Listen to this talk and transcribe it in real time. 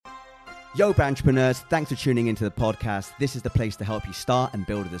Yo, Brandtrepreneurs, thanks for tuning into the podcast. This is the place to help you start and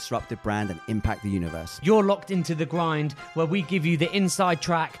build a disruptive brand and impact the universe. You're locked into the grind, where we give you the inside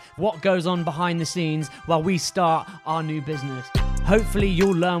track, what goes on behind the scenes while we start our new business. Hopefully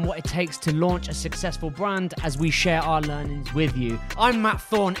you'll learn what it takes to launch a successful brand as we share our learnings with you. I'm Matt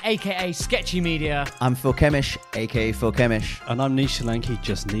Thorne, aka Sketchy Media. I'm Phil Kemish, aka Phil Kemish. And I'm Nish Solanki,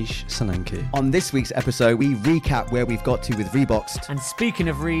 just Nish Solanki. On this week's episode, we recap where we've got to with REBOXED. And speaking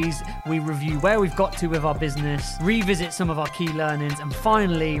of Rees, we review where we've got to with our business, revisit some of our key learnings, and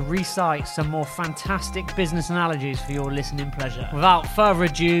finally recite some more fantastic business analogies for your listening pleasure. Without further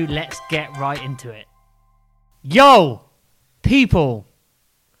ado, let's get right into it. Yo! People,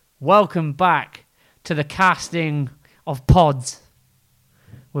 welcome back to the casting of pods.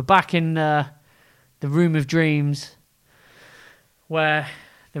 We're back in the room of dreams, where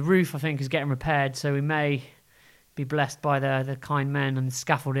the roof, I think, is getting repaired, so we may be blessed by the kind men and the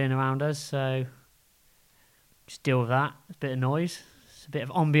scaffolding around us, so just deal with that. It's a bit of noise. It's a bit of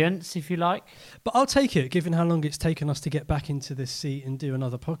ambience, if you like. But I'll take it, given how long it's taken us to get back into this seat and do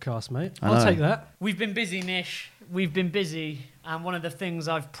another podcast, mate. I'll take that. We've been busy, Nish. We've been busy. And one of the things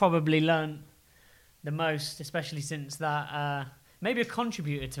I've probably learned the most, especially since that, maybe a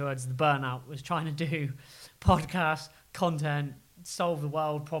contributor towards the burnout, was trying to do podcasts, content, solve the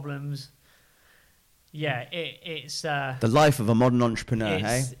world problems. Yeah, it's... the life of a modern entrepreneur,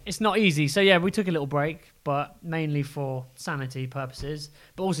 hey? It's not easy. So, yeah, we took a little break, but mainly for sanity purposes,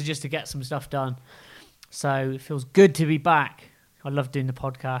 but also just to get some stuff done. So it feels good to be back. I love doing the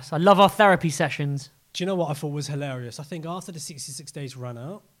podcast. I love our therapy sessions. Do you know what I thought was hilarious? I think after the 66 days ran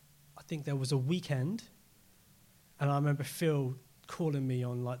out, I think there was a weekend, and I remember Phil calling me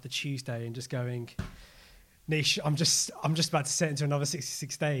on like the Tuesday and just going, Nish, I'm just about to set into another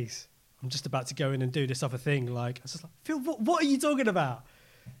 66 days. I'm just about to go in and do this other thing. Like, I was just like, Phil, what are you talking about?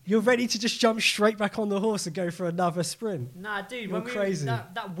 You're ready to just jump straight back on the horse and go for another sprint? Nah, dude, You're crazy.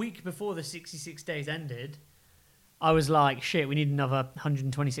 That week before the 66 days ended, I was like, shit, we need another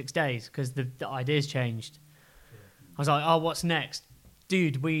 126 days because the ideas changed. Yeah. I was like, oh, what's next?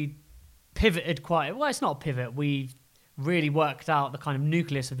 Dude, we pivoted quite... Well, it's not a pivot. We really worked out the kind of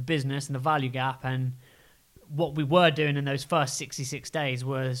nucleus of the business and the value gap, and what we were doing in those first 66 days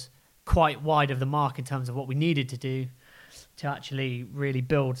was quite wide of the mark in terms of what we needed to do to actually really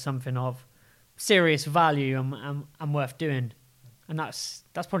build something of serious value and worth doing. And that's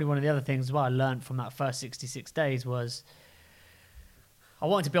probably one of the other things as well I learned from that first 66 days was I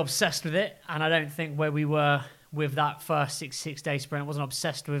wanted to be obsessed with it, and I don't think where we were with that first 66 day sprint, I wasn't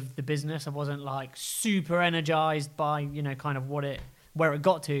obsessed with the business. I wasn't like super energized by, you know, kind of where it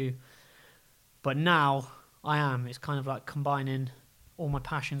got to. But now I am. It's kind of like combining all my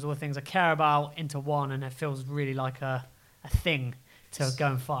passions, all the things I care about into one, and it feels really like a thing to go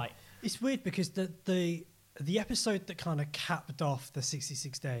and fight. It's weird because the episode that kind of capped off the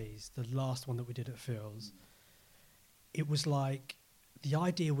 66 days, the last one that we did at Phil's, it was like the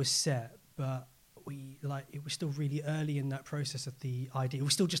idea was set, but it was still really early in that process of the idea. It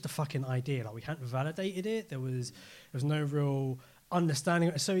was still just a fucking idea. Like, we hadn't validated it. There was no real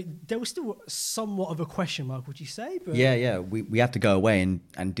understanding. So there was still somewhat of a question mark, would you say? But Yeah. We have to go away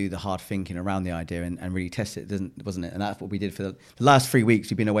and do the hard thinking around the idea and really test it, wasn't it? And that's what we did for the last 3 weeks.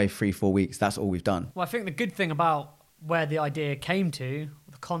 We've been away 3-4 weeks. That's all we've done. Well, I think the good thing about where the idea came to,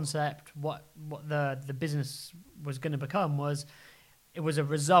 the concept, what the business was going to become was, it was a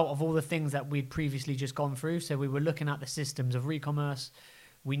result of all the things that we'd previously just gone through. So we were looking at the systems of re-commerce.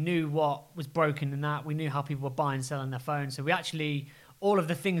 We knew what was broken in that. We knew how people were buying and selling their phones. So we actually, all of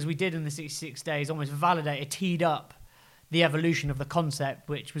the things we did in the 66 days almost validated, teed up the evolution of the concept,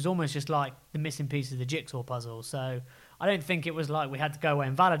 which was almost just like the missing piece of the jigsaw puzzle. So I don't think it was like we had to go away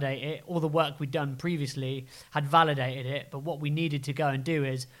and validate it. All the work we'd done previously had validated it. But what we needed to go and do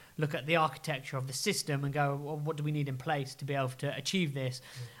is look at the architecture of the system and go, well, what do we need in place to be able to achieve this?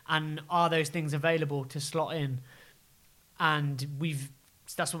 Yeah. And are those things available to slot in? And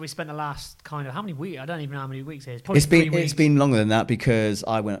that's what we spent the last kind of, how many weeks? I don't even know how many weeks it is. Probably 3 weeks. It's been longer than that because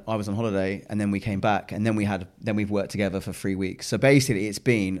I was on holiday and then we came back and then we've worked together for 3 weeks. So basically it's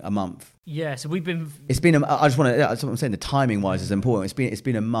been a month. Yeah, so we've been... that's what I'm saying, the timing wise is important. It's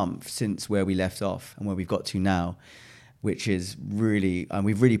been a month since where we left off and where we've got to now, which is really, and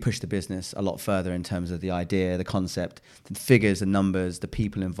we've really pushed the business a lot further in terms of the idea, the concept, the figures, the numbers, the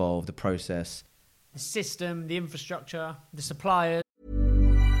people involved, the process. The system, the infrastructure, the suppliers.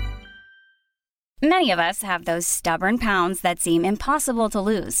 Many of us have those stubborn pounds that seem impossible to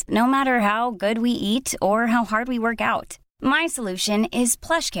lose, no matter how good we eat or how hard we work out. My solution is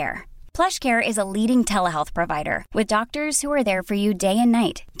PlushCare. PlushCare is a leading telehealth provider with doctors who are there for you day and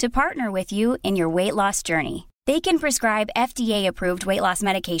night to partner with you in your weight loss journey. They can prescribe FDA-approved weight loss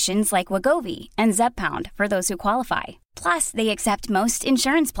medications like Wegovy and Zepbound for those who qualify. Plus, they accept most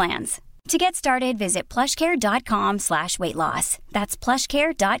insurance plans. To get started, visit plushcare.com/weightloss. That's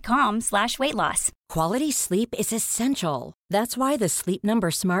plushcare.com/weightloss. Quality sleep is essential. That's why the Sleep Number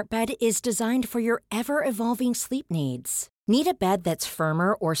Smart Bed is designed for your ever-evolving sleep needs. Need a bed that's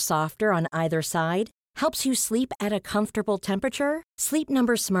firmer or softer on either side? Helps you sleep at a comfortable temperature? Sleep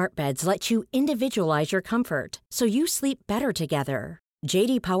Number Smart Beds let you individualize your comfort so you sleep better together.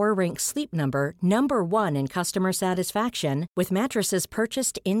 J.D. Power ranks Sleep Number number 1 in customer satisfaction with mattresses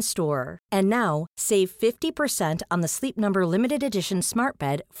purchased in-store. And now, save 50% on the Sleep Number Limited Edition Smart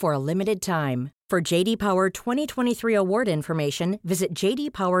Bed for a limited time. For J.D. Power 2023 award information, visit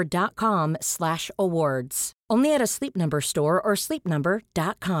jdpower.com/awards. Only at a Sleep Number store or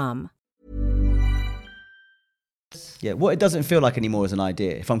sleepnumber.com. Yeah, what it doesn't feel like anymore is an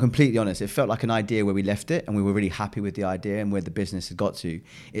idea. If I'm completely honest, it felt like an idea where we left it and we were really happy with the idea and where the business had got to.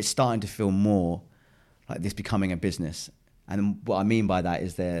 It's starting to feel more like this becoming a business. And what I mean by that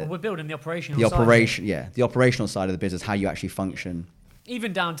is we're building the operational the side. The operational side of the business, how you actually function.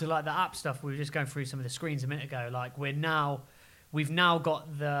 Even down to like the app stuff, we were just going through some of the screens a minute ago. Like we've now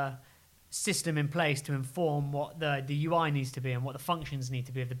got the system in place to inform what the UI needs to be and what the functions need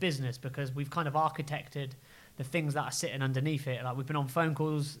to be of the business, because we've kind of architected the things that are sitting underneath it. Like we've been on phone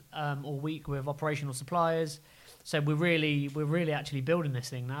calls all week with operational suppliers, so we're really actually building this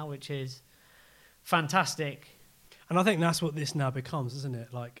thing now, which is fantastic. And I think that's what this now becomes, isn't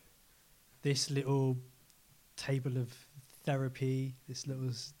it? Like this little table of therapy, this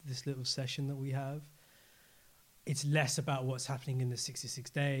little session that we have. It's less about what's happening in the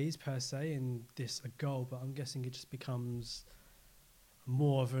 66 days per se and this a goal, but I'm guessing it just becomes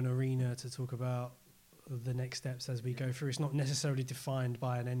more of an arena to talk about the next steps as we go through. It's not necessarily defined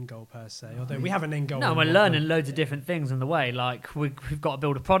by an end goal per se, although we have an end goal. No, we're learning loads of different things on the way. Like we've got to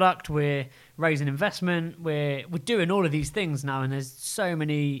build a product, we're raising investment, we're doing all of these things now, and there's so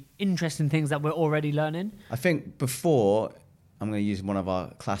many interesting things that we're already learning. I think before, I'm going to use one of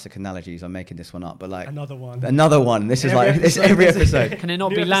our classic analogies. I'm making this one up, but like another one. This is like this every episode. Can it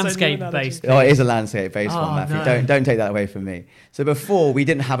not be landscape based? Oh, it is a landscape based one, Matthew. No. Don't take that away from me. So before, we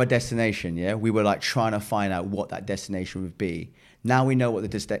didn't have a destination. Yeah, we were like trying to find out what that destination would be. Now we know what the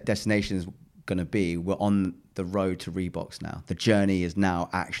destination is going to be. We're on the road to Reeboks now. The journey is now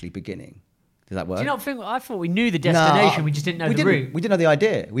actually beginning. Does that work? Do you not think? I thought we knew the destination. We just didn't know the route. We didn't know the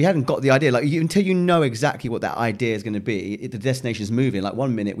idea. We hadn't got the idea. Like until you know exactly what that idea is going to be, the destination is moving. Like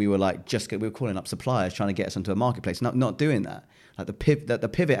 1 minute we were like we were calling up suppliers trying to get us onto a marketplace. Not doing that. Like the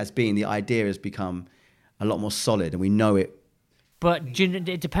pivot has been, the idea has become a lot more solid, and we know it. But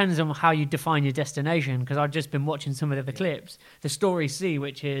it depends on how you define your destination. Because I've just been watching some of the other clips. The story C,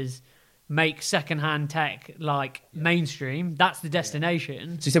 which is make secondhand tech like mainstream. That's the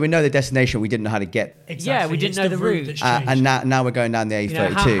destination. So you said we know the destination, we didn't know how to get. Exactly. Yeah, we didn't know the route. And now we're going down the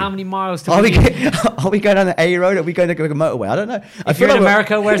A32. How many miles to are we going down the A road? Are we going to go a motorway? I don't know. If you're in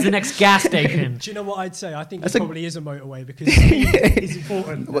America, where's the next gas station? Do you know what I'd say? I think it probably is a motorway because it's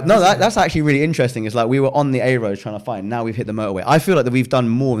important. Well, no, that's actually really interesting. It's like we were on the A road trying to find. Now we've hit the motorway. I feel like that we've done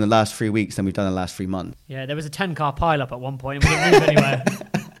more in the last 3 weeks than we've done in the last 3 months. Yeah, there was a 10-car pile-up at one point and we didn't move anywhere.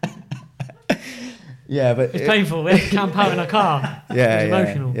 Yeah, but it's painful. We had to camp out in a car. Yeah,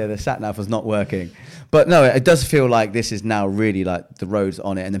 emotional. Yeah, the sat-nav was not working. But no, it does feel like this is now really like the road's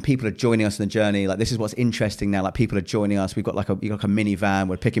on it, and then people are joining us in the journey. Like this is what's interesting now. Like people are joining us. We've got like a minivan.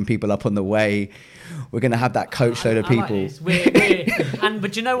 We're picking people up on the way. We're going to have that coach load of people.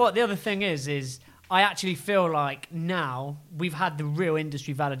 But you know what? The other thing is I actually feel like now we've had the real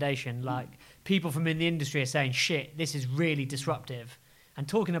industry validation. Like people from in the industry are saying, "Shit, this is really disruptive." And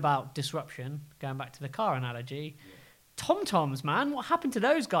talking about disruption, going back to the car analogy, TomToms, man, what happened to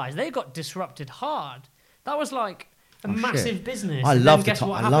those guys? They got disrupted hard. That was like a massive business. I loved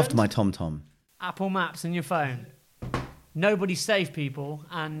my TomTom. Apple Maps in your phone. Nobody saved people,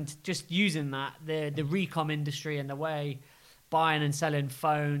 and just using that, the recom industry and the way buying and selling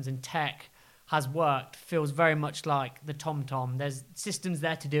phones and tech has worked feels very much like the TomTom. There's systems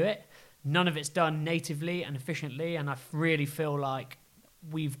there to do it. None of it's done natively and efficiently, and I really feel like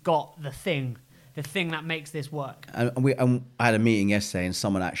we've got the thing that makes this work. And I had a meeting yesterday, and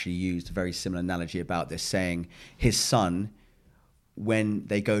someone actually used a very similar analogy about this, saying his son, when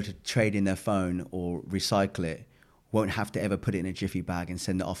they go to trade in their phone or recycle it, won't have to ever put it in a jiffy bag and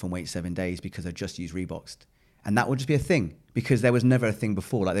send it off and wait 7 days because they've just used REBOXED. And that will just be a thing, because there was never a thing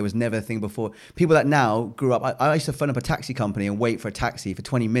before. Like, there was never a thing before. People that now grew up, I used to phone up a taxi company and wait for a taxi for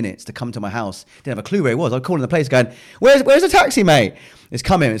 20 minutes to come to my house. Didn't have a clue where it was. I'd call in the place going, where's the taxi, mate? It's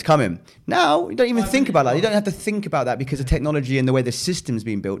coming. Now, you don't even think about that. You don't have to think about that, because the technology and the way the system's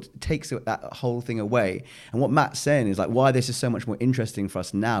being built takes that whole thing away. And what Matt's saying is, like, why this is so much more interesting for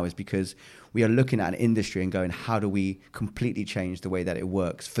us now is because we are looking at an industry and going, how do we completely change the way that it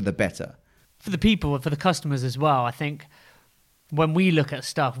works for the better? For the people, for the customers as well, I think when we look at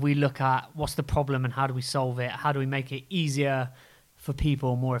stuff, we look at what's the problem and how do we solve it? How do we make it easier for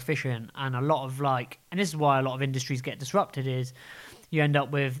people, more efficient? And a lot of and this is why a lot of industries get disrupted, is you end up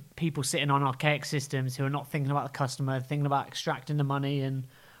with people sitting on archaic systems who are not thinking about the customer, thinking about extracting the money and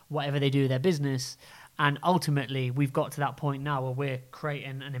whatever they do with their business. And ultimately, we've got to that point now where we're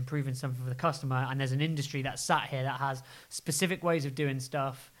creating and improving something for the customer. And there's an industry that's sat here that has specific ways of doing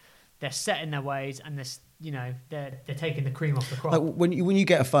stuff. They're set in their ways, and they're taking the cream off the crop. Like when you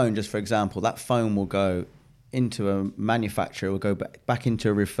get a phone, just for example, that phone will go into a manufacturer, will go back into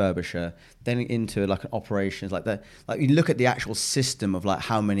a refurbisher, then into like an operations, like that. Like, you look at the actual system of like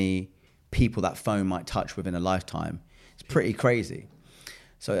how many people that phone might touch within a lifetime. It's pretty crazy.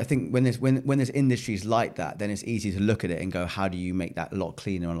 So I think when there's industries like that, then it's easy to look at it and go, how do you make that a lot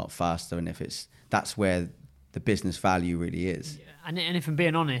cleaner and a lot faster? And that's where the business value really is. Yeah. And if I'm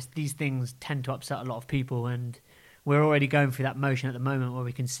being honest, these things tend to upset a lot of people, and we're already going through that motion at the moment where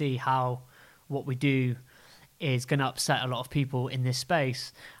we can see how what we do is going to upset a lot of people in this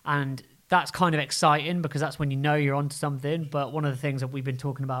space. And that's kind of exciting, because that's when you know you're onto something. But one of the things that we've been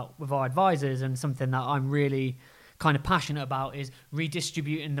talking about with our advisors, and something that I'm really kind of passionate about, is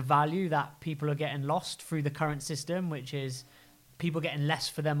redistributing the value that people are getting lost through the current system, which is people getting less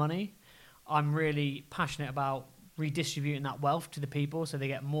for their money. I'm really passionate about redistributing that wealth to the people so they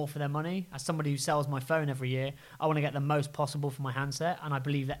get more for their money. As somebody who sells my phone every year, I want to get the most possible for my handset, and I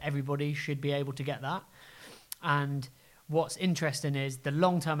believe that everybody should be able to get that. And what's interesting is the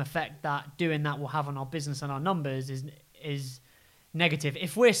long-term effect that doing that will have on our business and our numbers is negative.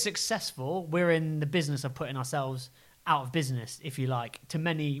 If we're successful, we're in the business of putting ourselves out of business, if you like, to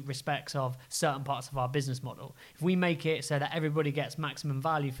many respects of certain parts of our business model. If we make it so that everybody gets maximum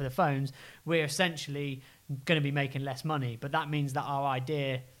value for the phones, we're essentially going to be making less money. But that means that our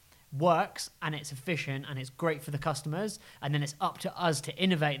idea works and it's efficient and it's great for the customers, and then it's up to us to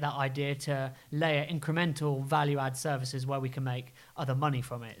innovate that idea to layer incremental value add services where we can make other money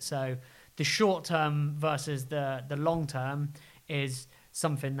from it. So the short term versus the long term is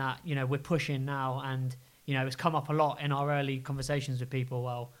something that we're pushing now, and it's come up a lot in our early conversations with people.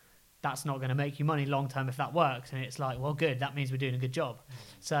 Well, that's not going to make you money long term if that works. And it's like, well, good, that means we're doing a good job.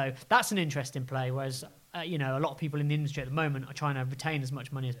 So that's an interesting play, whereas a lot of people in the industry at the moment are trying to retain as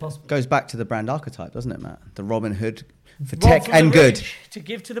much money as possible. Goes back to the brand archetype, doesn't it, Matt? The Robin Hood for tech and good. To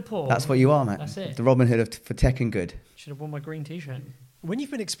give to the poor. That's what you are, Matt. That's it. The Robin Hood for tech and good. Should have worn my green t-shirt. When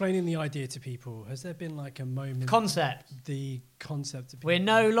you've been explaining the idea to people, has there been like a moment... The concept of people? We're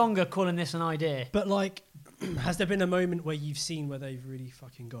no longer calling this an idea. But like, has there been a moment where you've seen where they've really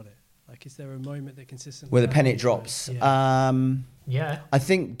fucking got it? Like, is there a moment that consistently... Where the penny drops? Yeah. I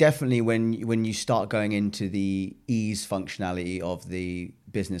think definitely when you start going into the ease functionality of the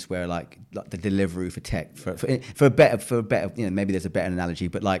business, where like the delivery for tech, for a better, maybe there's a better analogy,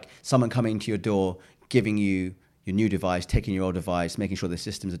 but like someone coming to your door, giving you your new device, taking your old device, making sure the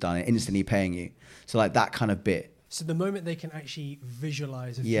systems are done, and instantly paying you. So like that kind of bit. So the moment they can actually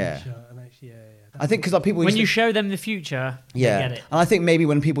visualize a Yeah. future and actually, I think because like people when you show them the future, they get it. And I think maybe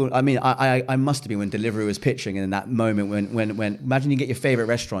when people, I must have been when Deliveroo was pitching, and in that moment when imagine you get your favorite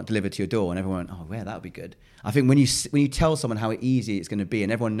restaurant delivered to your door, and everyone went, oh, yeah, that would be good. I think when you tell someone how easy it's going to be,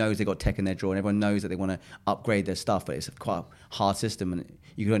 and everyone knows they've got tech in their drawer, and everyone knows that they want to upgrade their stuff, but it's quite a hard system, and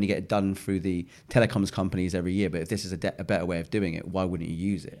you can only get it done through the telecoms companies every year. But if this is a better way of doing it, why wouldn't you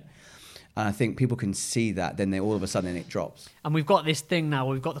use it? And I think people can see that, then all of a sudden it drops. And we've got this thing now,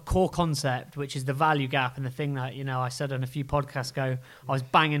 we've got the core concept, which is the value gap, and the thing that, I said on a few podcasts ago, I was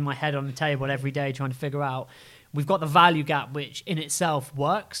banging my head on the table every day trying to figure out. We've got the value gap, which in itself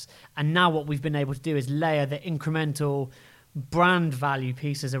works. And now what we've been able to do is layer the incremental brand value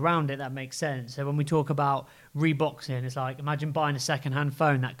pieces around it that makes sense. So when we talk about reboxing, it's like, imagine buying a second-hand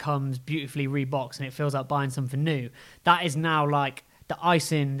phone that comes beautifully reboxed and it feels like buying something new. That is now like the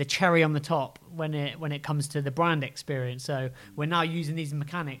icing, the cherry on the top when it comes to the brand experience. So we're now using these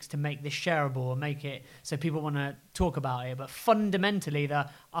mechanics to make this shareable and make it so people want to talk about it. But fundamentally, I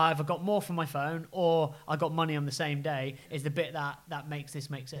either got more from my phone or I got money on the same day is the bit that makes this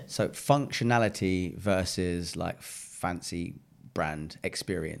make sense. So functionality versus like fancy brand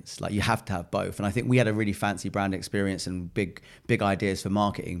experience. Like you have to have both. And I think we had a really fancy brand experience and big ideas for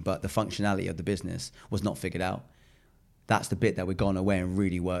marketing, but the functionality of the business was not figured out. That's the bit that we've gone away and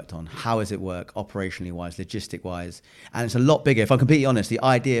really worked on. How does it work operationally wise, logistic wise? And it's a lot bigger. If I'm completely honest, the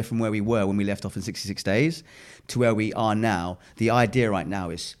idea from where we were when we left off in 66 days to where we are now, the idea right now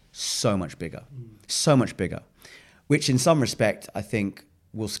is so much bigger, which in some respect, I think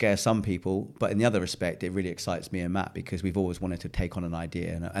will scare some people. But in the other respect, it really excites me and Matt because we've always wanted to take on an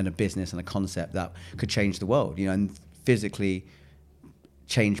idea and a business and a concept that could change the world, you know, and physically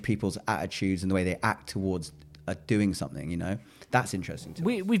change people's attitudes and the way they act towards doing something, you know. That's interesting to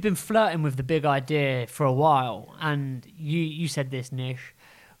us. We've been flirting with the big idea for a while, and you said this, Nish.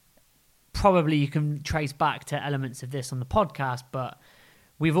 Probably you can trace back to elements of this on the podcast, but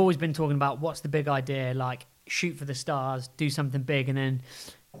we've always been talking about what's the big idea, like shoot for the stars, do something big, and then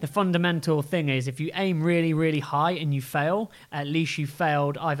the fundamental thing is if you aim really, really high and you fail, at least you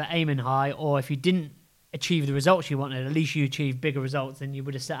failed either aiming high, or if you didn't achieve the results you wanted, at least you achieved bigger results than you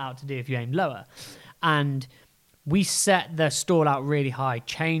would have set out to do if you aimed lower. And we set the stall out really high,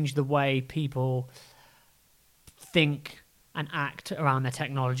 changed the way people think and act around their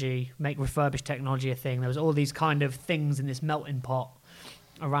technology, make refurbished technology a thing. There was all these kind of things in this melting pot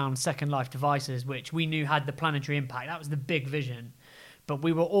around Second Life devices, which we knew had the planetary impact. That was the big vision. But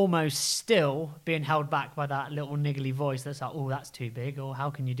we were almost still being held back by that little niggly voice that's like, oh, that's too big, or how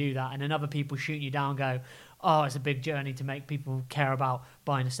can you do that? And then other people shooting you down go, oh, it's a big journey to make people care about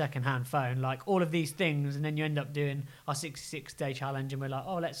buying a second-hand phone. Like all of these things, and then you end up doing our 66-day challenge, and we're like,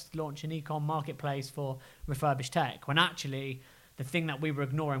 oh, let's launch an e-com marketplace for refurbished tech, when actually the thing that we were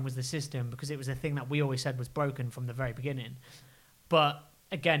ignoring was the system, because it was the thing that we always said was broken from the very beginning. But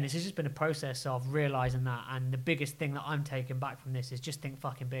again, this has just been a process of realising that, and the biggest thing that I'm taking back from this is just think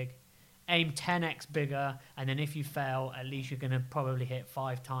fucking big. Aim 10x bigger, and then if you fail, at least you're going to probably hit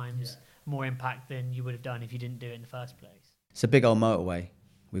 5 times more impact than you would have done if you didn't do it in the first place. It's a big old motorway.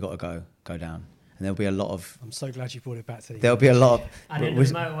 We've got to go down. And there'll be a lot of... I'm so glad you brought it back to the... There'll be a lot of... And in the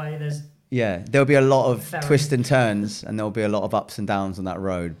motorway, there's... Yeah, there'll be a lot of twists and turns, and there'll be a lot of ups and downs on that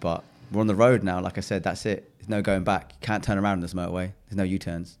road, but we're on the road now. Like I said, that's it. There's no going back. You can't turn around in this motorway. There's no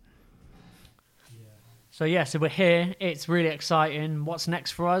U-turns. So we're here. It's really exciting. What's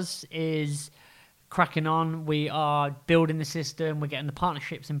next for us is cracking on. We are building the system. We're getting the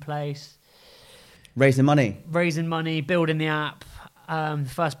partnerships in place. Raising money, building the app.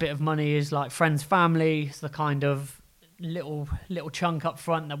 The first bit of money is like friends, family. It's the kind of little chunk up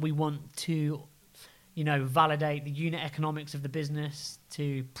front that we want to, you know, validate the unit economics of the business,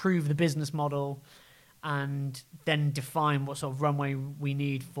 to prove the business model, and then define what sort of runway we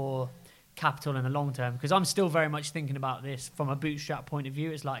need for capital in the long term. Because I'm still very much thinking about this from a bootstrap point of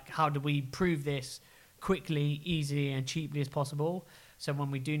view. It's like, how do we prove this quickly, easily, and cheaply as possible? So when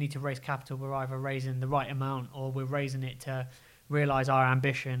we do need to raise capital, we're either raising the right amount or we're raising it to realise our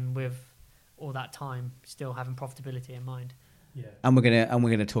ambition with all that time still having profitability in mind. Yeah. And we're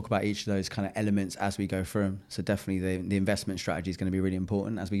gonna talk about each of those kind of elements as we go through them. So definitely the investment strategy is going to be really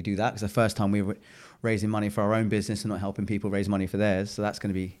important as we do that, because the first time we were raising money for our own business and not helping people raise money for theirs. So that's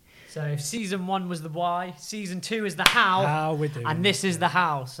going to be... So if season 1 was the why, season 2 is the how we're doing, and this is the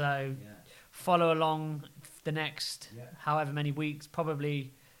how. So follow along the next however many weeks,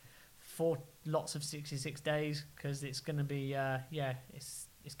 probably 4 lots of 66 days, because it's going to be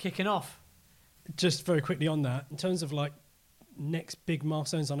it's kicking off. Just very quickly on that, in terms of like next big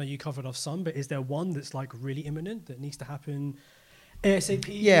milestones, I know you covered off some, but is there one that's like really imminent that needs to happen ASAP?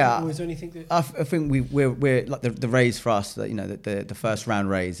 Yeah, or is there anything that I think we're like the raise for us, that, you know, the first round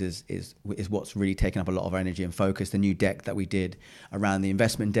raise is what's really taken up a lot of our energy and focus. The new deck that we did around the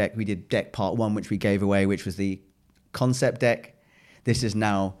investment deck, we did deck part 1, which we gave away, which was the concept deck. This is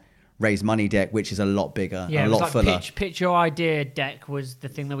now raise money deck, which is a lot bigger, a lot fuller. Pitch your idea deck was the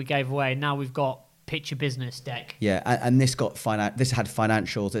thing that we gave away. Now we've got pitch your business deck. Yeah, and this got this had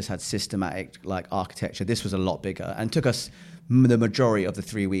financials, this had systematic like architecture. This was a lot bigger and took us the majority of the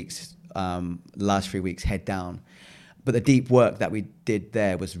 3 weeks, last 3 weeks, head down. But the deep work that we did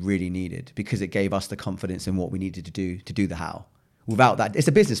there was really needed, because it gave us the confidence in what we needed to do the how. Without that, it's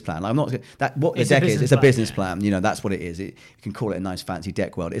a business plan. I'm not that what the deck is. It's a business plan. You know, that's what it is. You can call it a nice fancy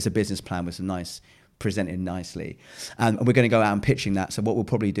deck world. It's a business plan with some nice presented nicely, and we're going to go out and pitching that. So what we'll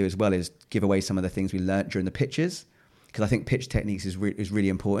probably do as well is give away some of the things we learned during the pitches, because I think pitch techniques is really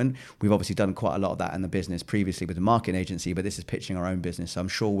important. We've obviously done quite a lot of that in the business previously with the marketing agency, but this is pitching our own business. So I'm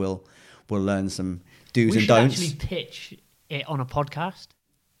sure we'll learn some do's and don'ts. We should actually pitch it on a podcast.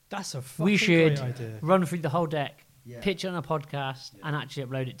 That's a fucking great idea. Run through the whole deck, pitch it on a podcast, and actually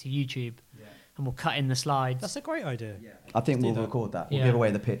upload it to YouTube. Yeah. and we'll cut in the slides. That's a great idea. I think we'll that. record that. We'll Yeah. give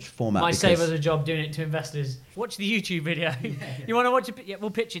away the pitch format. Might save us because- a job doing it to investors. Watch the YouTube video. You want to watch it? Yeah, we'll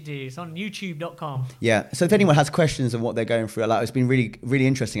pitch it to you. It's on youtube.com. Yeah. So if anyone has questions on what they're going through, like, it's been really, really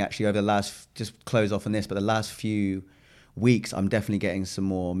interesting actually over the last, just close off on this, but the last few weeks, I'm definitely getting some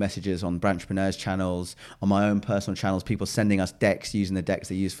more messages on Brandtrepreneurs channels, on my own personal channels, people sending us decks, using the decks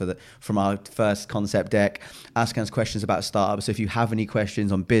they use from our first concept deck, asking us questions about startups. So if you have any questions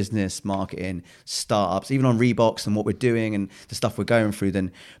on business, marketing, startups, even on REBOXED and what we're doing and the stuff we're going through,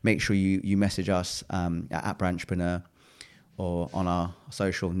 then make sure you message us at Brandtrepreneur or on our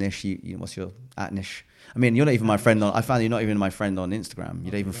social. Nish, what's your at Nish? I mean, you're not even my friend I found you're not even my friend on Instagram.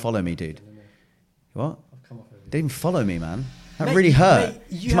 You don't even follow me, dude. What? They didn't follow me, man. That Mate, really hurt. mate,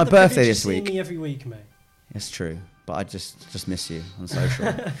 you It's have my the birthday privilege of this seeing week. me every week, mate. It's true, but I just miss you on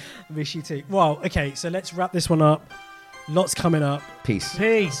social. Miss you too. Well, okay, so let's wrap this one up. Lots coming up. Peace.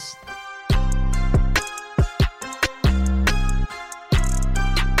 Peace.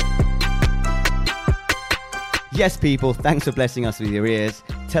 Yes, people, thanks for blessing us with your ears.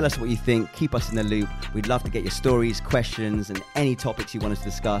 Tell us what you think. Keep us in the loop. We'd love to get your stories, questions, and any topics you want us to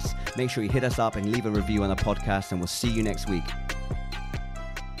discuss. Make sure you hit us up and leave a review on the podcast, and we'll see you next week.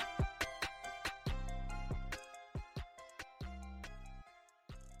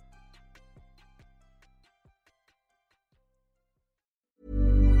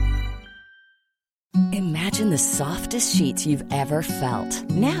 Imagine the softest sheets you've ever felt.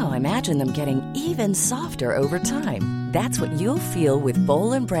 Now imagine them getting even softer over time. That's what you'll feel with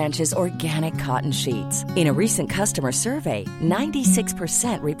Boll & Branch's organic cotton sheets. In a recent customer survey,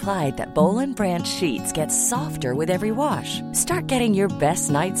 96% replied that Boll & Branch sheets get softer with every wash. Start getting your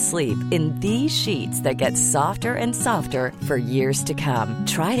best night's sleep in these sheets that get softer and softer for years to come.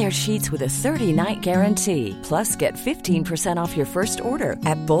 Try their sheets with a 30-night guarantee. Plus, get 15% off your first order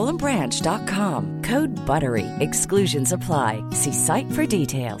at bollandbranch.com. Code BUTTERY. Exclusions apply. See site for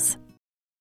details.